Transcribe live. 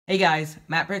Hey guys,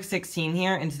 MattBrick16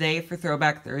 here, and today for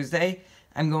Throwback Thursday,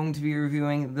 I'm going to be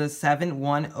reviewing the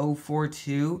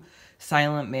 71042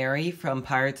 Silent Mary from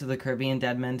Pirates of the Caribbean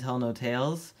Dead Men Tell No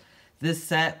Tales. This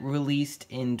set released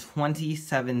in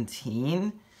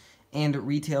 2017 and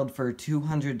retailed for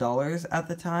 $200 at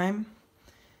the time.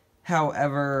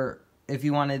 However, if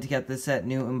you wanted to get this set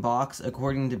new in box,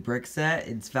 according to Brickset,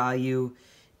 its value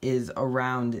is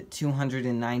around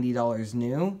 $290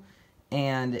 new.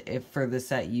 And if for the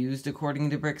set used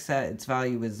according to Brickset, its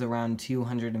value is around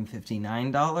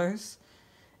 $259.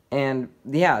 And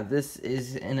yeah, this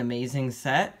is an amazing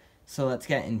set, so let's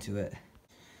get into it.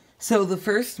 So the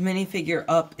first minifigure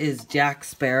up is Jack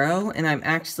Sparrow, and I'm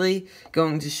actually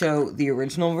going to show the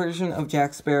original version of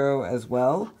Jack Sparrow as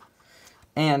well.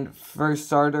 And for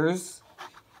starters,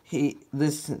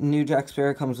 this new Jack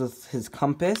Sparrow comes with his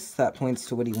compass that points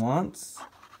to what he wants.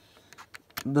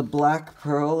 The black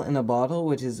pearl in a bottle,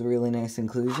 which is a really nice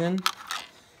inclusion.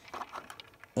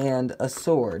 And a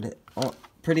sword.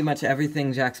 Pretty much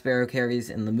everything Jack Sparrow carries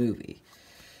in the movie.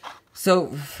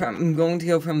 So, I'm going to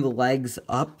go from the legs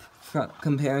up,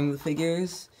 comparing the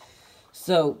figures.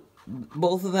 So,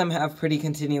 both of them have pretty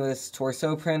continuous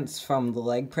torso prints from the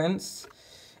leg prints.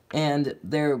 And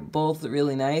they're both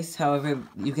really nice. However,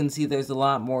 you can see there's a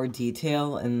lot more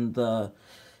detail in the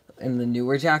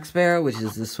newer Jack Sparrow, which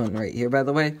is this one right here, by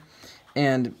the way.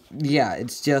 And yeah,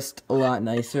 it's just a lot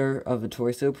nicer of a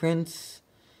torso print.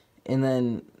 And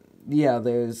then, yeah,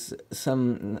 there's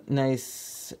some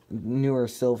nice newer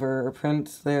silver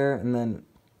prints there. And then,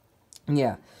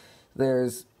 yeah,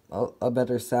 there's a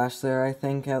better sash there, I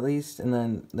think, at least. And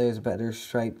then there's better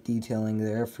stripe detailing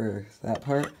there for that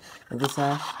part of the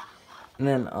sash. And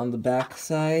then on the back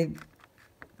side,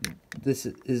 this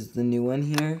is the new one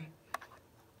here.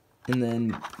 And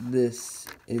then this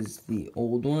is the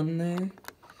old one there.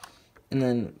 And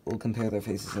then we'll compare their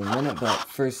faces in a minute. But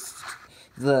first,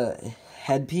 the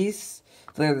headpiece.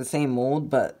 They're the same mold,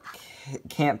 but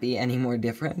can't be any more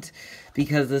different.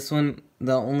 Because this one,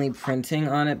 the only printing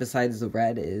on it besides the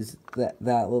red is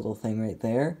that little thing right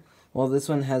there. While this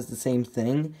one has the same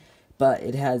thing, but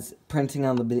it has printing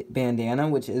on the bandana,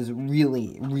 which is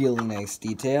really, really nice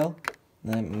detail.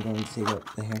 Then I'm going to take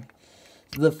out the hair.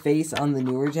 The face on the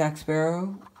newer Jack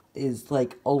Sparrow is,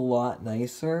 like, a lot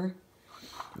nicer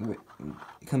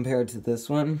compared to this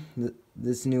one.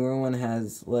 This newer one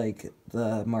has, like,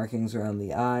 the markings around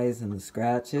the eyes and the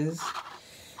scratches.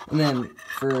 And then,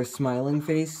 for a smiling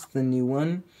face, the new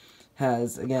one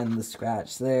has, again, the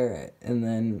scratch there. And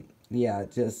then, yeah,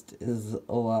 it just is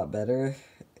a lot better.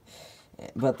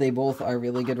 But they both are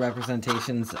really good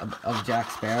representations of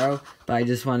Jack Sparrow. But I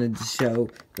just wanted to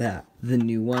show that the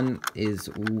new one is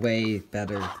way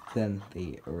better than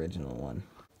the original one.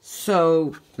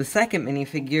 So, the second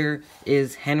minifigure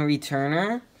is Henry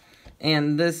Turner.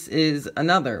 And this is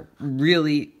another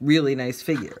really, really nice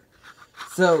figure.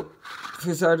 So,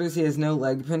 for starters, he has no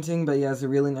leg printing, but he has a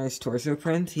really nice torso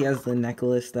print. He has the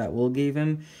necklace that Will gave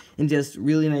him. And just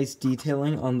really nice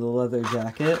detailing on the leather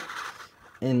jacket.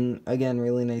 And, again,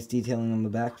 really nice detailing on the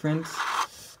back print.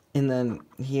 And then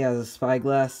he has a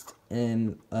spyglass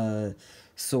and a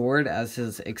sword as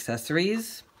his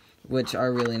accessories, which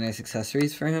are really nice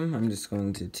accessories for him. I'm just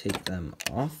going to take them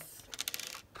off.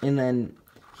 And then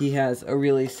he has a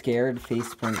really scared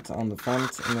face print on the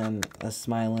front, and then a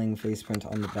smiling face print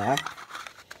on the back.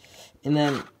 And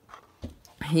then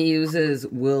he uses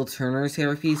Will Turner's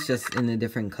hairpiece, just in a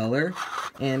different color.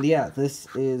 And yeah, this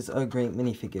is a great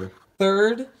minifigure.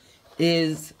 Third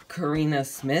is Karina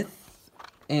Smith,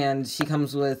 and she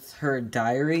comes with her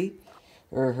diary,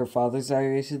 or her father's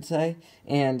diary, I should say,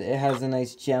 and it has a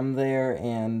nice gem there,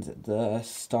 and the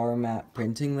star map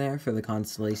printing there for the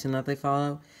constellation that they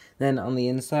follow. Then on the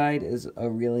inside is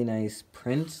a really nice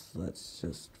print. Let's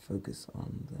just focus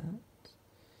on that.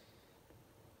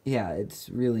 Yeah, it's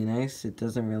really nice. It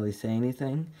doesn't really say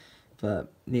anything,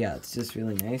 but yeah, it's just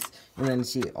really nice. And then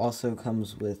she also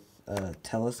comes with a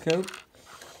telescope,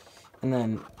 and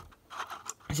then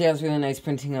she has really nice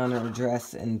printing on her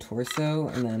dress and torso,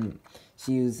 and then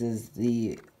she uses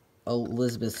the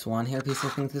Elizabeth Swan hairpiece, I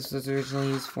think this was originally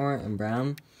used for, in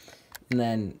brown, and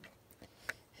then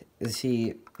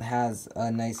she has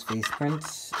a nice face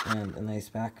print, and a nice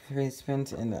back face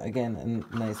print, and again,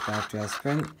 a nice back dress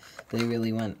print. They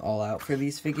really went all out for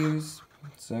these figures.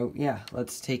 So, yeah,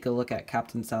 let's take a look at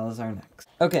Captain Salazar next.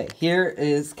 Okay, here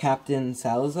is Captain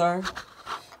Salazar,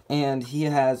 and he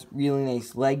has really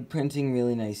nice leg printing,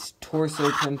 really nice torso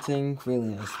printing, really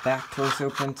nice back torso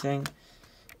printing,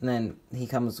 and then he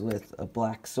comes with a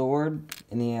black sword,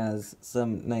 and he has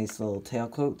some nice little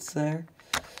tailcoats there,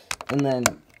 and then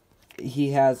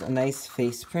he has a nice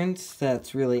face print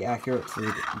that's really accurate to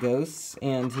the ghosts,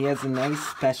 and he has a nice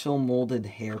special molded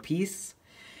hairpiece.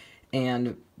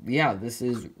 And yeah, this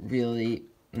is really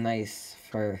nice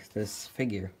for this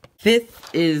figure. Fifth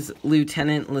is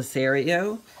Lieutenant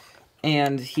Lisario,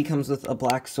 and he comes with a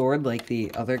black sword like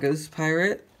the other ghost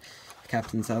pirate,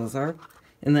 Captain Salazar.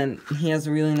 And then he has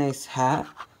a really nice hat,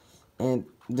 and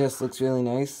this looks really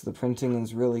nice. The printing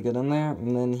is really good on there.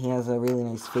 And then he has a really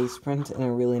nice face print and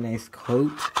a really nice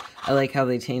coat. I like how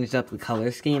they changed up the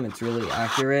color scheme. It's really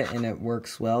accurate, and it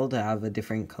works well to have a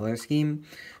different color scheme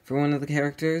for one of the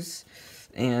characters.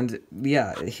 And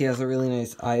yeah, he has a really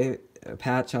nice eye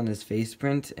patch on his face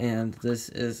print, and this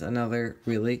is another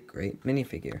really great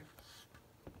minifigure.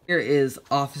 Here is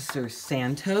Officer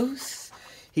Santos.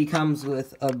 He comes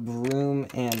with a broom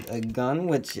and a gun,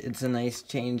 which it's a nice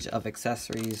change of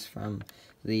accessories from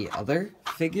the other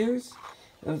figures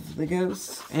of the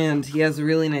ghosts. And he has a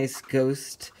really nice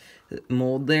ghost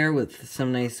mold there with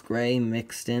some nice gray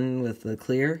mixed in with the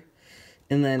clear.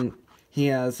 And then he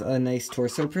has a nice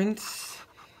torso print,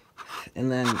 and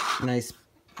then nice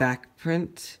back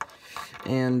print.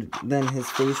 And then his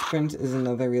face print is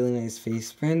another really nice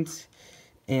face print.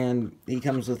 And he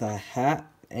comes with a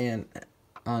hat and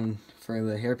for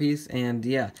the hairpiece, and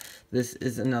yeah, this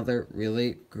is another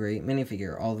really great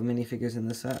minifigure. All the minifigures in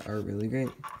this set are really great.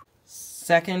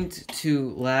 Second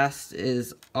to last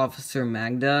is Officer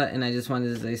Magda, and I just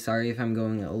wanted to say sorry if I'm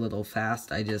going a little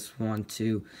fast. I just want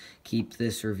to keep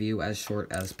this review as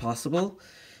short as possible.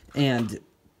 And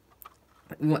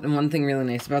one thing really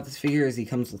nice about this figure is he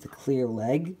comes with a clear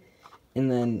leg, and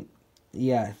then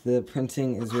yeah, the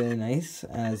printing is really nice,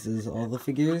 as is all the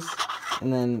figures.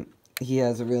 And then he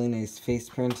has a really nice face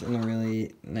print and a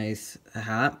really nice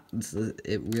hat.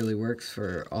 It really works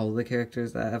for all the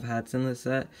characters that have hats in this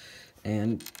set.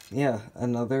 And yeah,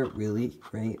 another really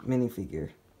great minifigure.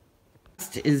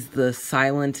 Next is the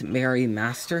Silent Mary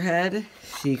Masterhead.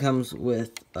 She comes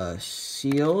with a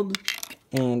shield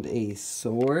and a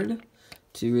sword,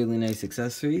 two really nice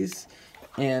accessories.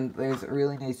 And there's a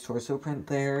really nice torso print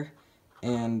there,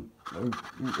 and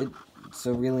it's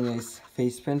a really nice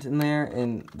face print in there,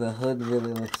 and the hood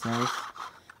really looks nice.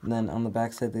 And then on the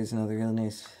back side, there's another really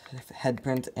nice head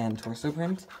print and torso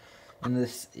print. And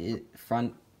this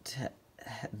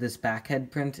back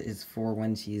head print is for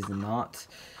when she's not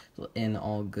in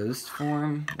all ghost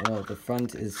form. Well, the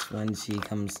front is when she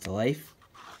comes to life.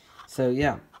 So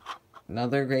yeah,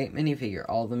 another great minifigure.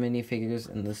 All the minifigures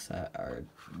in this set are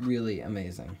really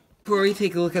amazing. Before we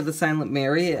take a look at the Silent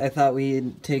Mary, I thought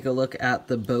we'd take a look at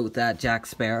the boat that Jack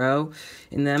Sparrow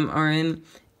and them are in.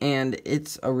 And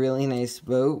it's a really nice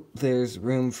boat. There's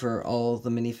room for all the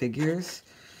minifigures.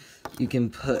 You can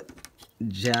put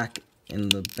Jack in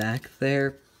the back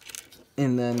there.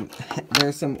 And then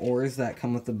there's some oars that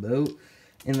come with the boat.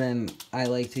 And then I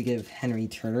like to give Henry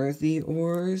Turner the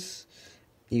oars.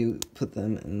 You put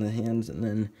them in the hands and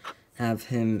then have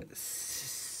him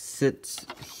sit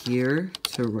here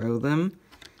to row them.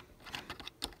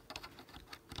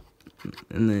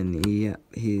 And then, yeah,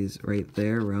 he's right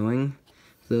there rowing.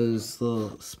 Those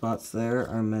little spots there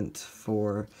are meant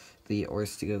for the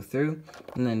oars to go through.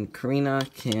 And then Karina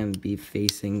can be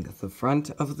facing the front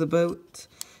of the boat.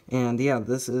 And yeah,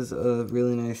 this is a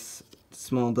really nice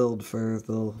small build for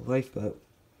the lifeboat.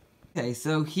 Okay,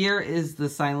 so here is the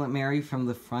Silent Mary from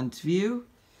the front view.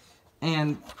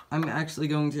 And I'm actually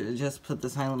going to just put the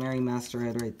Silent Mary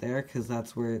Masterhead right there, because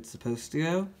that's where it's supposed to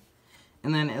go.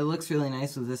 And then it looks really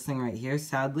nice with this thing right here.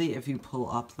 Sadly, if you pull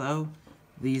up, though,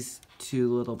 these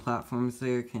two little platforms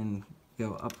there can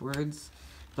go upwards.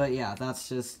 But yeah, that's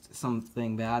just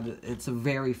something bad. It's a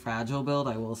very fragile build,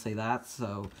 I will say that,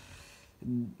 so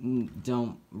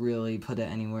don't really put it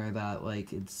anywhere that,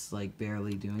 like, it's, like,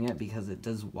 barely doing it, because it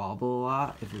does wobble a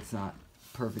lot if it's not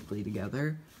perfectly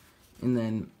together. And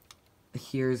then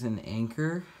here's an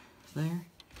anchor there.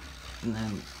 And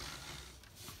then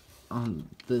on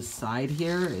this side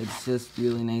here, it's just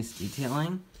really nice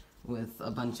detailing with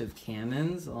a bunch of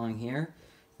cannons along here.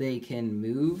 They can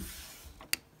move.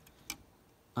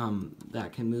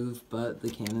 That can move, but the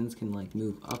cannons can, like,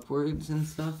 move upwards and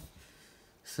stuff.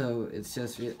 So it's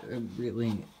just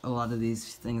really, a lot of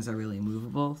these things are really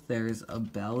movable. There's a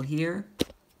bell here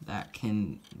that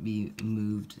can be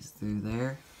moved through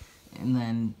there. And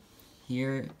then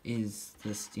here is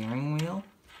the steering wheel.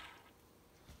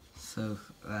 So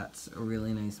that's a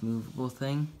really nice movable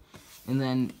thing. And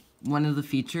then one of the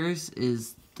features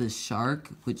is the shark,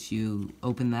 which you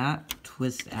open that,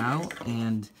 twist out,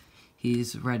 and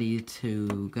he's ready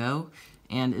to go.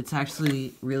 And it's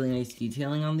actually really nice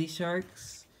detailing on these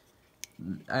sharks.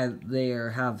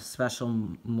 have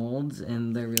special molds,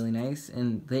 and they're really nice,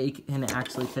 and they can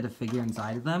actually fit a figure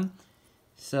inside of them.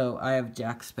 So I have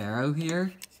Jack Sparrow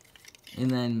here, and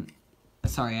then,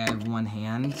 sorry, I have one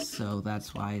hand, so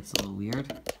that's why it's a little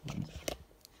weird.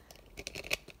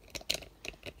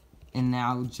 And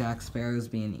now Jack Sparrow's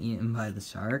being eaten by the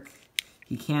shark.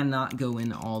 He cannot go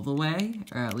in all the way,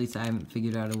 or at least I haven't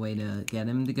figured out a way to get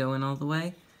him to go in all the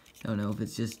way. Don't know if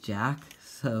it's just Jack,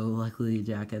 so luckily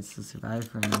Jack gets to survive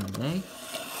for another day.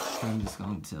 So I'm just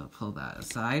going to pull that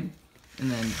aside.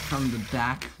 And then from the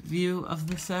back view of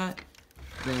the set,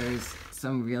 there's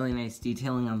some really nice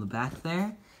detailing on the back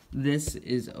there. This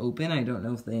is open. I don't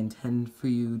know if they intend for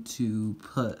you to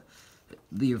put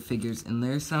your figures in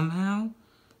there somehow.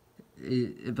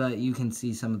 But you can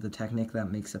see some of the technique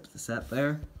that makes up the set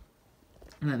there.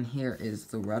 And then here is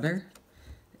the rudder.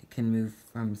 It can move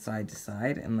from side to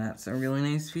side, and that's a really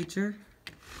nice feature.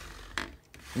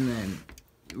 And then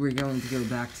we're going to go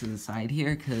back to the side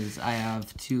here because I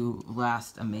have two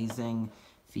last amazing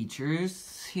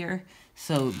features here.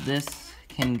 So this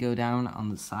can go down on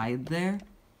the side there,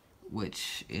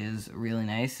 which is really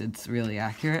nice. It's really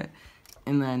accurate.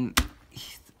 And then,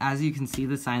 as you can see,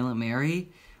 the Silent Mary,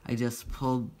 I just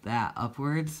pulled that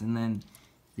upwards, and then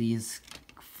these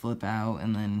flip out,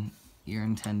 and then you're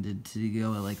intended to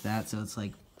go like that, so it's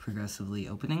like progressively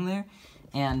opening there.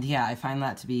 And yeah, I find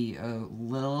that to be a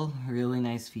really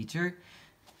nice feature.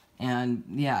 And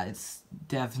yeah, it's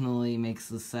definitely makes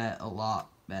the set a lot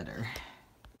better.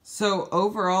 So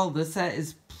overall, this set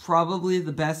is probably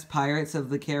the best Pirates of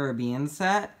the Caribbean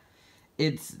set.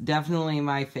 It's definitely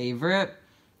my favorite.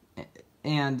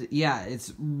 And yeah,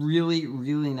 it's really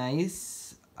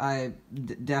nice. I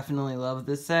definitely love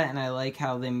this set, and I like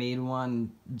how they made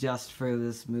one just for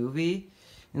this movie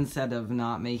instead of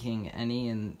not making any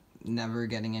and never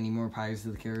getting any more Pirates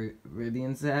of the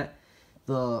Caribbean set.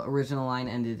 The original line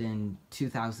ended in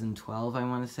 2012, I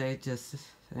want to say, just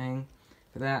saying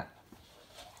for that.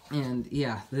 And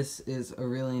yeah, this is a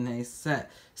really nice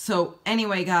set. So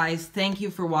anyway, guys, thank you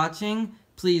for watching.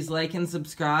 Please like and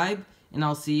subscribe, and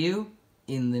I'll see you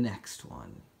in the next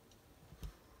one.